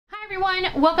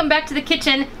Everyone, welcome back to the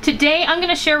kitchen. Today I'm going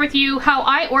to share with you how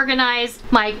I organize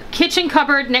my kitchen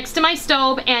cupboard next to my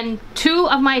stove and two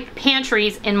of my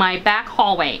pantries in my back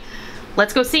hallway.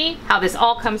 Let's go see how this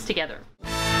all comes together.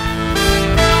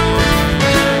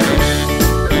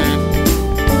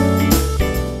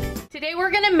 Today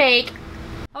we're going to make,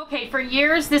 for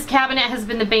years this cabinet has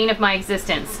been the bane of my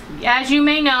existence. As you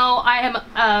may know, I am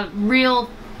a real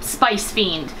spice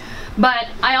fiend. But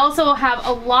I also have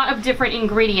a lot of different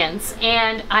ingredients,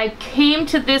 and I came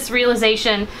to this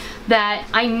realization that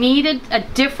I needed a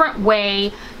different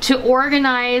way to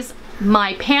organize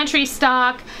my pantry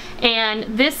stock, and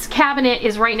this cabinet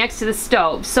is right next to the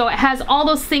stove, so it has all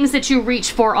those things that you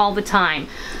reach for all the time.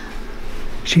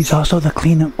 She's also the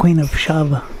queen of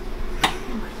shove.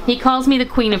 He calls me the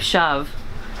queen of shove.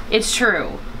 It's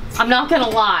true. I'm not gonna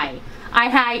lie. I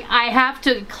have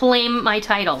to claim my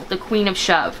title, the queen of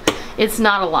shove. It's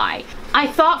not a lie. I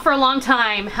thought for a long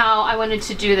time how I wanted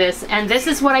to do this, and this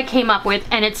is what I came up with,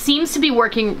 and it seems to be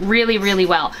working really, really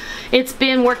well. It's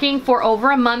been working for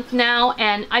over a month now,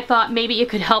 and I thought maybe it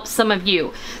could help some of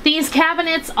you. These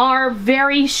cabinets are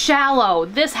very shallow.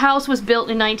 This house was built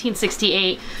in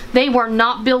 1968. They were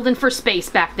not building for space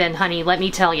back then, honey, let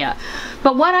me tell you.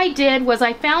 But what I did was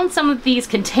I found some of these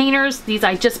containers, these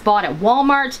I just bought at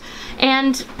Walmart,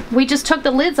 and we just took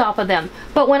the lids off of them.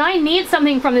 But when I need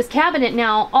something from this cabinet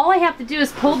now, all I have to do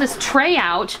is pull this tray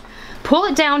out, pull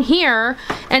it down here,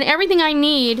 and everything I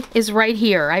need is right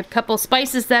here. I have a couple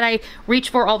spices that I reach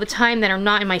for all the time that are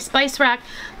not in my spice rack: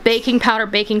 baking powder,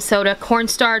 baking soda,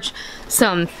 cornstarch,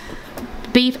 some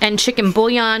beef and chicken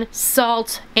bouillon,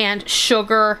 salt, and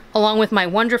sugar, along with my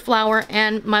Wonder Flour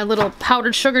and my little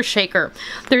powdered sugar shaker.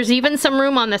 There's even some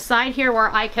room on the side here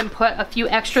where I can put a few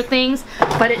extra things,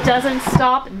 but it doesn't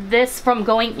stop this from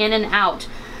going in and out.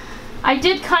 I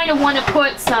did kind of want to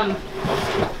put some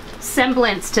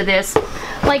semblance to this.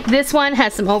 Like this one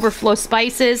has some overflow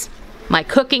spices, my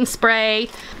cooking spray,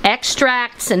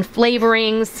 extracts and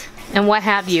flavorings, and what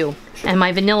have you, and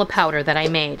my vanilla powder that I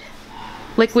made.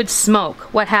 Liquid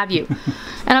smoke, what have you.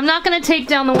 And I'm not going to take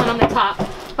down the one on the top,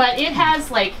 but it has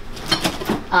like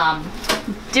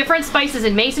different spices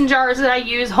in mason jars that I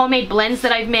use, homemade blends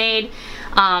that I've made,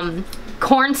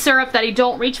 corn syrup that I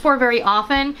don't reach for very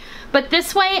often. But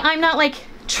this way I'm not like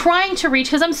trying to reach,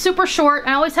 because I'm super short.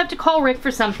 I always have to call Rick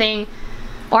for something,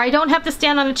 or I don't have to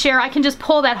stand on a chair. I can just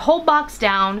pull that whole box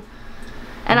down,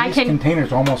 and I can... This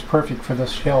container's almost perfect for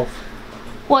this shelf.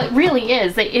 Well, it really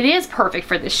is. It is perfect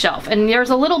for this shelf, and there's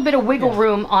a little bit of wiggle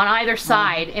room on either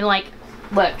side. And like,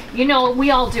 look, you know,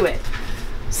 we all do it.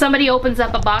 Somebody opens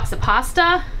up a box of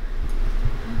pasta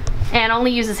and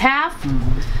only uses half.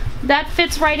 That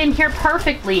fits right in here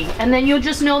perfectly, and then you'll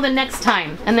just know the next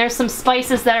time. And there's some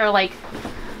spices that are like,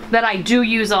 that I do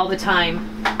use all the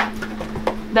time,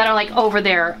 that are like over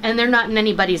there, and they're not in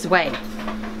anybody's way.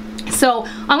 So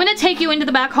I'm gonna take you into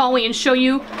the back hallway and show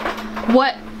you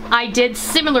what I did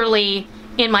similarly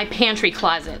in my pantry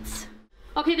closets.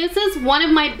 Okay, this is one of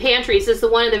my pantries. This is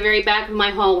the one in the very back of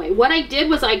my hallway. What I did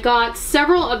was I got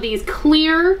several of these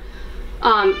clear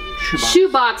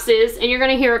shoe boxes, and you're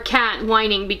gonna hear a cat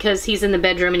whining because he's in the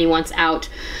bedroom and he wants out.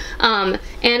 And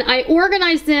I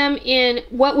organized them in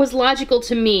what was logical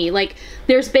to me. Like,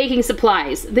 there's baking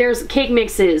supplies, there's cake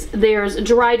mixes, there's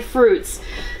dried fruits,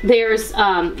 there's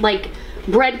like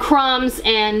breadcrumbs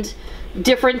and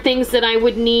different things that I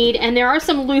would need, and there are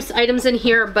some loose items in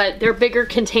here, but they're bigger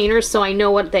containers, so I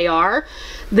know what they are.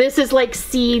 This is like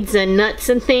seeds and nuts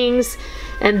and things,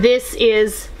 and this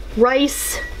is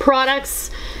rice products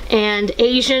and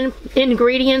Asian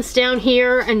ingredients down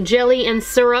here, and jelly and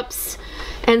syrups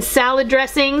and salad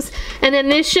dressings. And then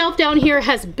this shelf down here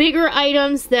has bigger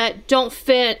items that don't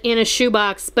fit in a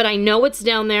shoebox, but I know it's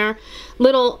down there.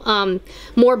 Little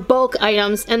more bulk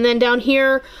items. And then down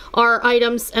here are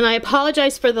items, and I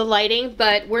apologize for the lighting,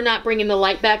 but we're not bringing the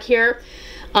light back here.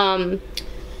 And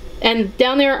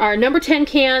down there are number 10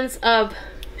 cans of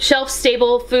shelf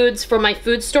stable foods for my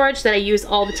food storage that I use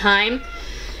all the time.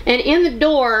 And in the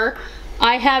door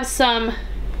I have some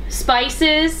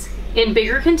spices in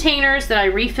bigger containers that I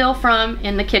refill from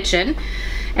in the kitchen.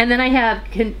 And then I have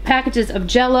packages of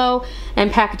Jell-O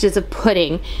and packages of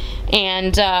pudding.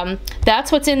 And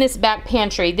that's what's in this back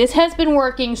pantry. This has been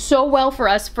working so well for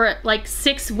us for like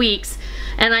 6 weeks.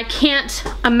 And I can't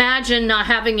imagine not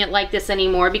having it like this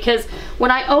anymore, because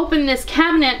when I open this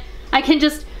cabinet, I can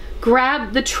just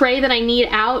grab the tray that I need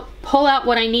out, pull out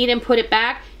what I need, and put it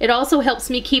back. It also helps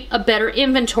me keep a better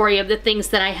inventory of the things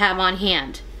that I have on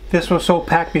hand. This was so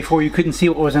packed before you couldn't see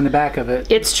what was in the back of it.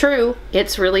 It's true.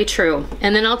 It's really true.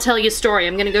 And then I'll tell you a story.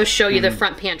 I'm going to go show you the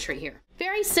front pantry here.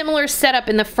 Very similar setup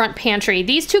in the front pantry.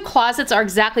 These two closets are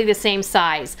exactly the same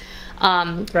size.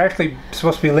 They're actually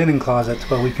supposed to be linen closets,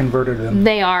 but we converted them.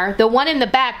 They are. The one in the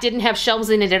back didn't have shelves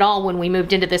in it at all when we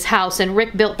moved into this house, and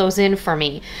Rick built those in for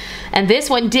me. And this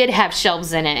one did have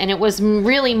shelves in it, and it was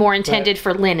really more intended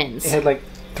for linens. It had like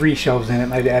 3 shelves in it,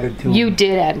 and I added 2. You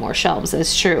did add more shelves,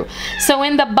 that's true. So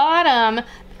in the bottom,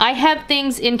 I have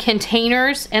things in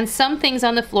containers and some things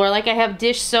on the floor. Like I have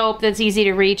dish soap that's easy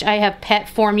to reach. I have pet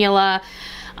formula.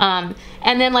 And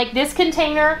then like this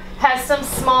container has some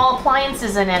small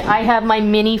appliances in it. I have my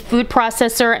mini food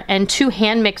processor and 2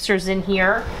 hand mixers in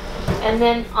here. And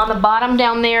then on the bottom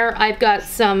down there, I've got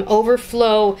some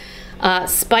overflow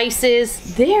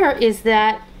spices. There is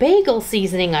that bagel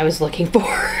seasoning I was looking for.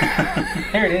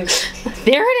 There it is.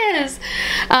 There it is.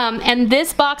 And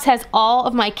this box has all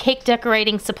of my cake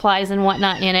decorating supplies and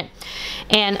whatnot in it.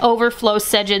 And overflow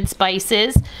Szechuan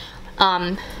spices.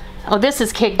 Oh, this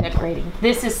is cake decorating.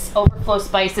 This is overflow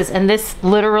spices, and this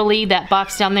literally, that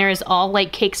box down there is all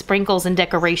like cake sprinkles and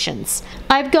decorations.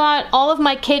 I've got all of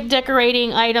my cake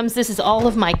decorating items. This is all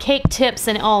of my cake tips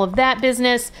and all of that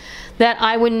business that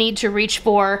I would need to reach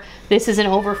for. This is an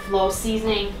overflow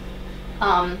seasoning.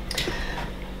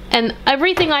 And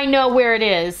everything I know where it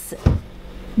is,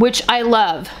 which I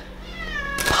love.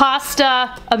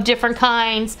 Pasta of different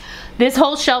kinds. This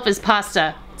whole shelf is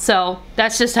pasta. So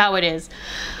that's just how it is.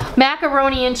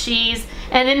 Macaroni and cheese.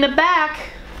 And in the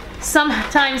back,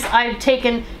 sometimes I've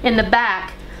taken in the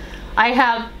back, I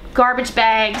have garbage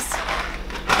bags,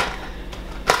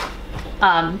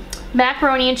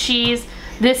 macaroni and cheese.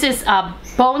 This is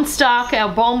bone stock,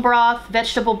 bone broth,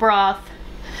 vegetable broth.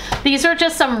 These are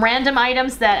just some random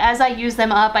items that as I use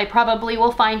them up, I probably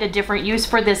will find a different use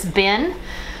for this bin.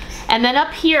 And then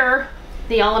up here,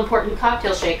 the all-important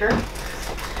cocktail shaker.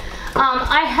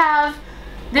 I have,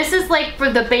 this is like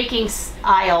for the baking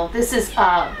aisle. This is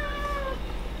a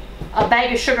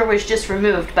bag of sugar was just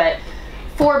removed, but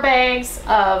 4 bags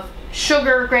of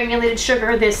sugar, granulated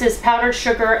sugar. This is powdered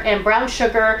sugar and brown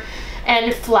sugar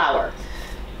and flour.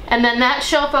 And then that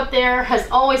shelf up there has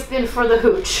always been for the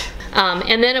hooch.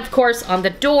 And then of course on the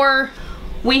door,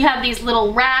 we have these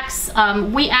little racks.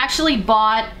 We actually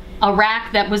bought a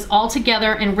rack that was all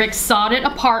together, and Rick sawed it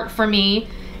apart for me,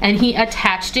 and he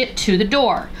attached it to the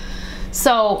door.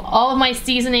 So all of my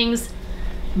seasonings,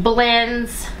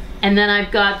 blends, and then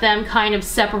I've got them kind of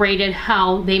separated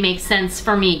how they make sense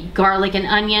for me. Garlic and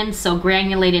onion, so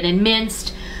granulated and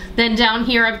minced. Then down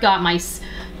here I've got my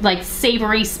like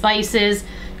savory spices.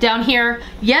 Down here,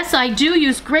 yes, I do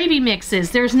use gravy mixes.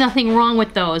 There's nothing wrong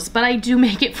with those, but I do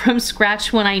make it from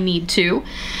scratch when I need to.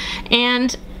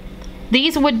 And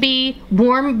these would be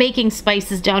warm baking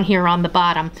spices down here on the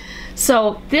bottom.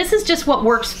 So this is just what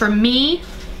works for me,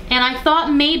 and I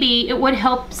thought maybe it would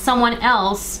help someone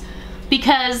else,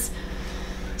 because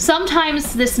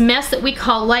sometimes this mess that we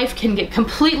call life can get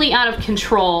completely out of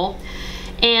control.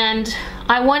 And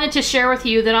I wanted to share with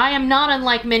you that I am not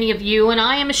unlike many of you, and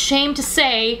I am ashamed to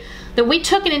say that we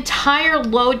took an entire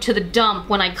load to the dump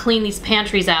when I cleaned these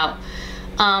pantries out.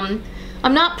 I'm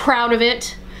not proud of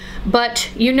it, but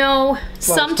you know,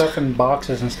 some stuff in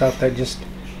boxes and stuff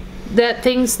that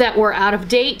things that were out of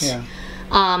date. Yeah.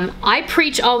 I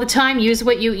preach all the time, use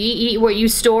what you eat what you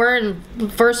store, and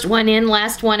first one in,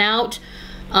 last one out.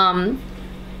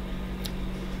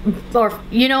 Or,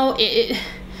 you know,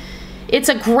 it's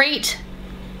a great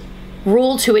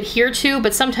rule to adhere to,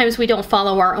 but sometimes we don't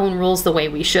follow our own rules the way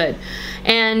we should.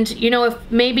 And, you know, if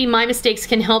maybe my mistakes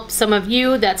can help some of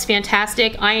you, that's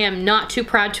fantastic. I am not too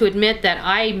proud to admit that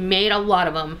I made a lot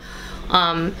of them.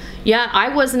 Yeah, I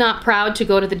was not proud to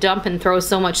go to the dump and throw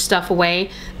so much stuff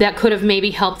away that could have maybe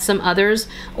helped some others,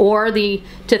 or to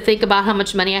think about how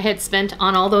much money I had spent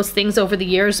on all those things over the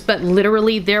years. But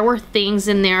literally there were things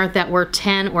in there that were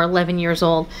 10 or 11 years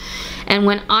old. And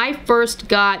when I first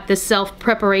got the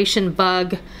self-preparation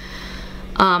bug,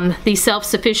 the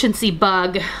self-sufficiency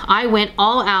bug, I went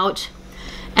all out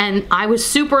and I was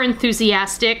super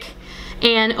enthusiastic,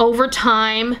 and over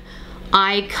time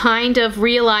I kind of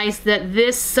realized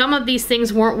that some of these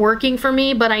things weren't working for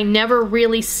me, but I never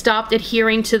really stopped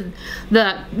adhering to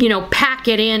the, you know, pack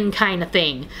it in kind of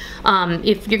thing.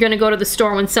 If you're gonna go to the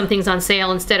store when something's on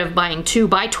sale, instead of buying 2,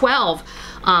 buy 12.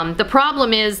 The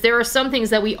problem is there are some things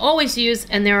that we always use,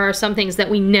 and there are some things that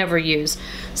we never use.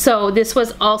 So this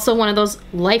was also one of those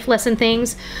life lesson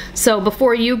things. So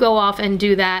before you go off and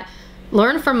do that,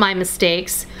 learn from my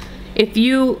mistakes. If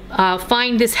you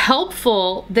find this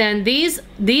helpful, then these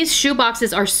shoe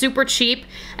boxes are super cheap,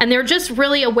 and they're just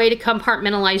really a way to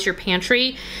compartmentalize your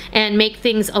pantry and make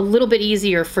things a little bit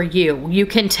easier for you. You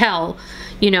can tell,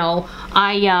 you know,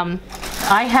 I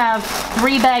I have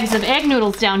 3 bags of egg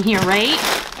noodles down here, right?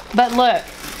 But look,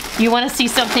 you want to see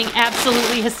something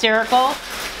absolutely hysterical?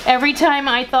 Every time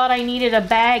I thought I needed a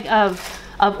bag of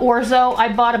orzo,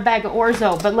 I bought a bag of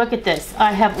orzo. But look at this.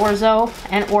 I have orzo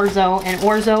and orzo and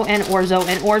orzo and orzo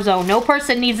and orzo. No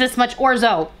person needs this much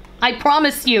orzo. I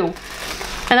promise you.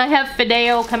 And I have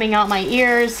Fideo coming out my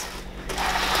ears.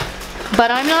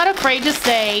 But I'm not afraid to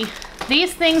say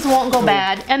these things won't go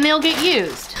bad and they'll get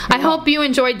used. I hope you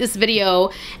enjoyed this video,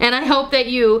 and I hope that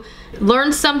you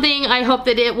learned something. I hope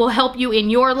that it will help you in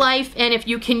your life, and if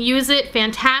you can use it,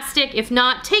 fantastic. If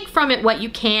not, take from it what you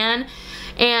can.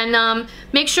 And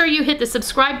make sure you hit the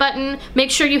subscribe button. Make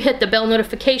sure you hit the bell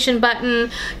notification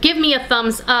button. Give me a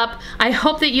thumbs up. I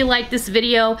hope that you like this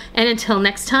video, and until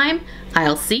next time,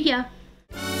 I'll see ya.